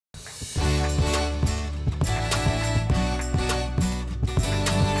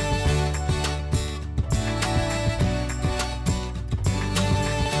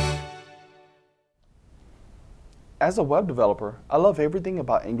As a web developer, I love everything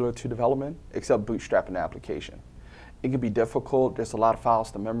about Angular 2 development except bootstrapping the application. It can be difficult, there's a lot of files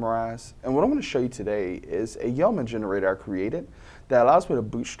to memorize, and what I'm going to show you today is a Yeoman generator I created that allows me to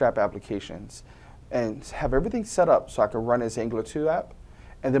bootstrap applications and have everything set up so I can run as Angular 2 app,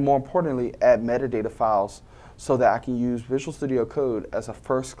 and then more importantly, add metadata files so that I can use Visual Studio Code as a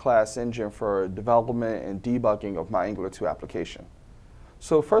first-class engine for development and debugging of my Angular 2 application.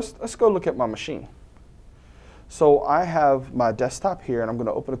 So first, let's go look at my machine. So I have my desktop here, and I'm going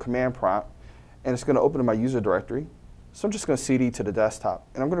to open a command prompt, and it's going to open in my user directory. So I'm just going to cd to the desktop,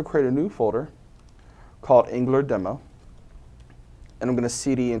 and I'm going to create a new folder called Angular Demo, and I'm going to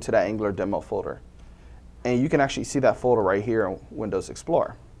cd into that Angular Demo folder. And you can actually see that folder right here in Windows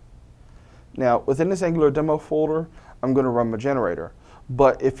Explorer. Now, within this Angular Demo folder, I'm going to run my generator.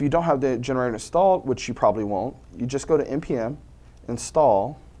 But if you don't have the generator installed, which you probably won't, you just go to npm,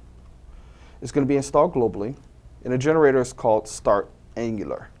 install. It's going to be installed globally. And the generator is called Start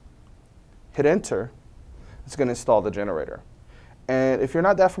Angular. Hit enter, it's going to install the generator. And if you're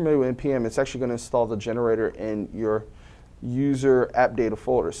not that familiar with npm, it's actually going to install the generator in your user app data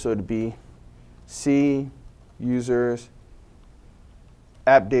folder. So it'd be C, users,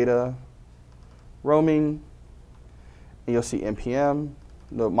 app data, roaming, and you'll see npm,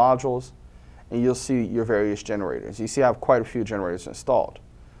 the modules, and you'll see your various generators. You see I have quite a few generators installed.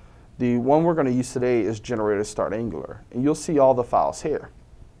 The one we're going to use today is generator start Angular, and you'll see all the files here.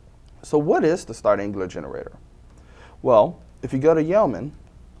 So what is the start Angular generator? Well, if you go to Yeoman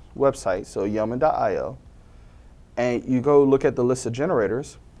website, so yeoman.io, and you go look at the list of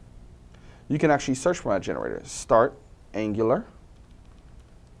generators, you can actually search for my generator. Start Angular.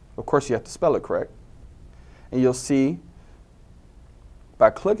 Of course, you have to spell it correct. And you'll see,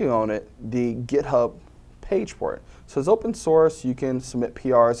 by clicking on it, the GitHub page for it. So it's open source. You can submit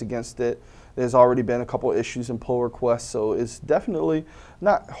PRs against it. There's already been a couple issues and pull requests, so it's definitely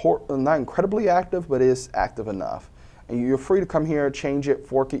not incredibly active, but it is active enough. And you're free to come here, change it,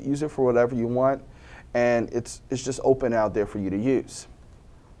 fork it, use it for whatever you want, and it's just open out there for you to use.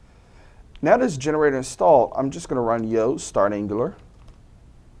 Now that this generator installed, I'm just going to run yo start Angular,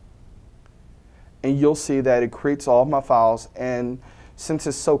 and you'll see that it creates all of my files, and since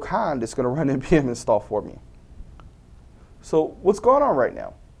it's so kind, it's going to run npm install for me. So what's going on right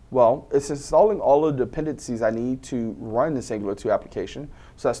now? Well, it's installing all of the dependencies I need to run this Angular 2 application.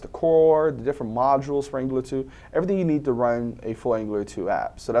 So that's the core, the different modules for Angular 2, everything you need to run a full Angular 2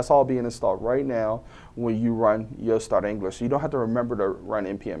 app. So that's all being installed right now when you run yo start Angular. So you don't have to remember to run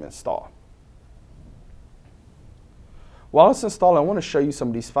npm install. While it's installing, I want to show you some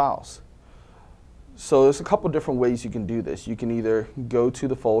of these files. So there's a couple different ways you can do this. You can either go to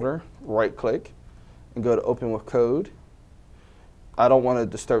the folder, right click, and go to open with code. I don't want to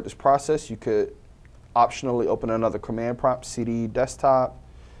disturb this process. You could optionally open another command prompt, cd desktop,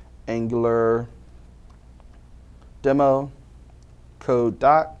 Angular demo, code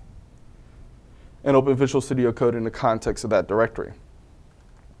dot, and open Visual Studio Code in the context of that directory.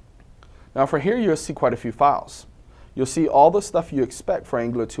 Now from here, you'll see quite a few files. You'll see all the stuff you expect for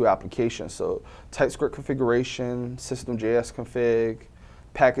Angular 2 applications. So TypeScript configuration, system.js config,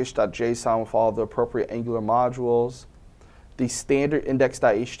 package.json with all the appropriate Angular modules, the standard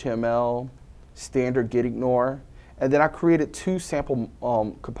index.html, standard getignore, and then I created two sample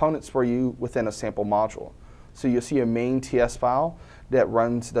components for you within a sample module. So you'll see a main TS file that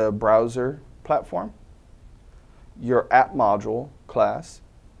runs the browser platform, your app module class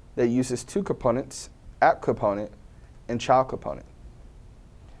that uses two components, app component and child component.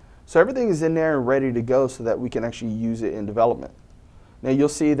 So everything is in there and ready to go so that we can actually use it in development. Now you'll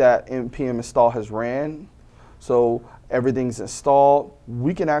see that npm install has ran, so everything's installed.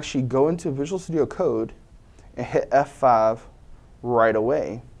 We can actually go into Visual Studio Code and hit F5 right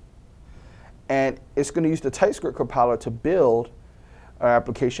away. And it's going to use the TypeScript compiler to build our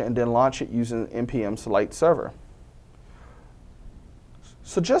application and then launch it using npm select server.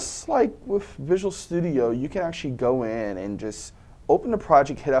 So just like with Visual Studio, you can actually go in and just open the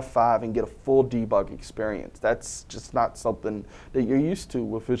project, hit F5, and get a full debug experience. That's just not something that you're used to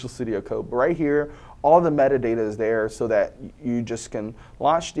with Visual Studio Code. But right here, all the metadata is there so that you just can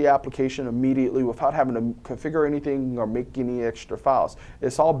launch the application immediately without having to configure anything or make any extra files.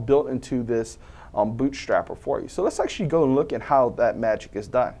 It's all built into this bootstrapper for you. So let's actually go and look at how that magic is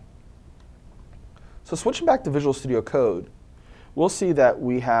done. So switching back to Visual Studio Code, we'll see that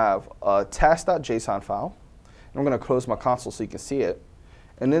we have a task.json file. And I'm going to close my console so you can see it.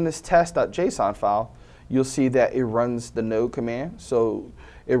 And in this task.json file, you'll see that it runs the node command. So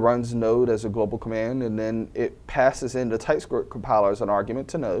it runs node as a global command, and then it passes in the TypeScript compiler as an argument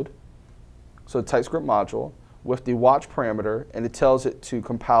to node. So the TypeScript module, with the watch parameter, and it tells it to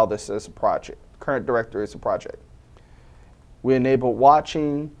compile this as a project. Current directory is a project. We enable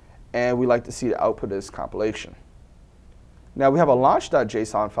watching, and we like to see the output as compilation. Now we have a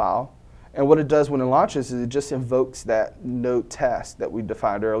launch.json file, and what it does when it launches is it just invokes that node task that we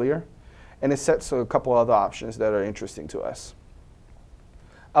defined earlier, and it sets a couple other options that are interesting to us.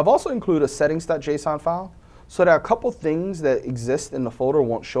 I've also included a settings.json file so that a couple things that exist in the folder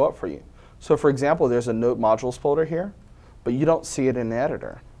won't show up for you. So for example, there's a node modules folder here, but you don't see it in the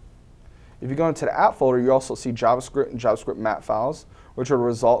editor. If you go into the app folder, you also see JavaScript and JavaScript map files, which are the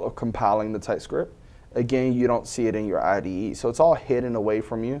result of compiling the TypeScript. Again, you don't see it in your IDE. So it's all hidden away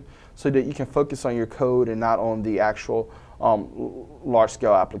from you so that you can focus on your code and not on the actual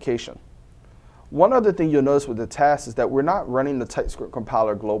large-scale application. One other thing you'll notice with the task is that we're not running the TypeScript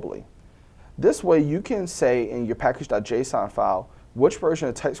compiler globally. This way, you can say in your package.json file which version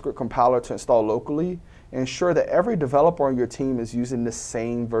of TypeScript compiler to install locally and ensure that every developer on your team is using the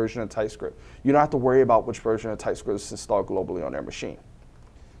same version of TypeScript. You don't have to worry about which version of TypeScript is installed globally on their machine.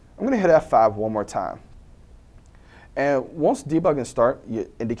 I'm going to hit F5 one more time. And once debugging starts,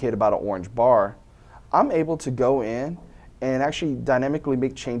 indicated by the orange bar, I'm able to go in and actually dynamically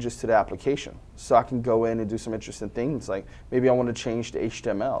make changes to the application. So I can go in and do some interesting things, like maybe I want to change the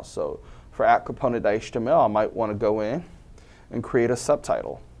HTML. So for app component.html, I might want to go in and create a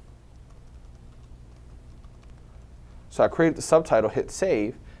subtitle. So I created the subtitle, hit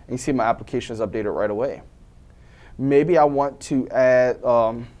save, and you see my application is updated right away. Maybe I want to add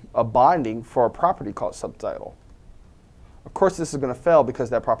a binding for a property called subtitle. Of course, this is going to fail because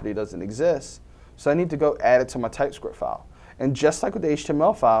that property doesn't exist. So I need to go add it to my TypeScript file. And just like with the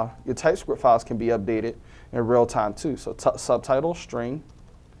HTML file, your TypeScript files can be updated in real time too. So subtitle, string,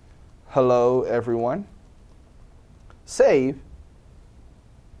 hello everyone, save,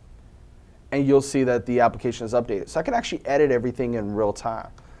 and you'll see that the application is updated. So I can actually edit everything in real time.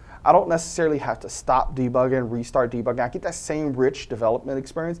 I don't necessarily have to stop debugging, restart debugging. I get that same rich development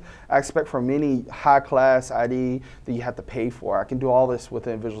experience I expect from any high-class IDE that you have to pay for. I can do all this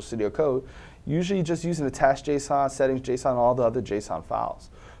within Visual Studio Code, usually just using the task.json, settings.json, and all the other JSON files.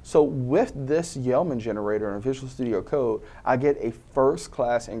 So with this Yeoman generator in Visual Studio Code, I get a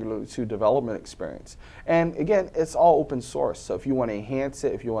first-class Angular 2 development experience. And again, it's all open source. So if you want to enhance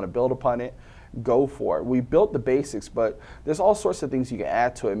it, if you want to build upon it, go for it. We built the basics, but there's all sorts of things you can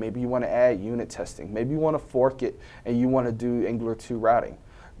add to it. Maybe you want to add unit testing. Maybe you want to fork it and you want to do Angular 2 routing.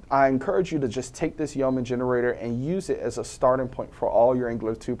 I encourage you to just take this Yeoman generator and use it as a starting point for all your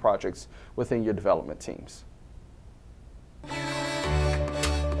Angular 2 projects within your development teams.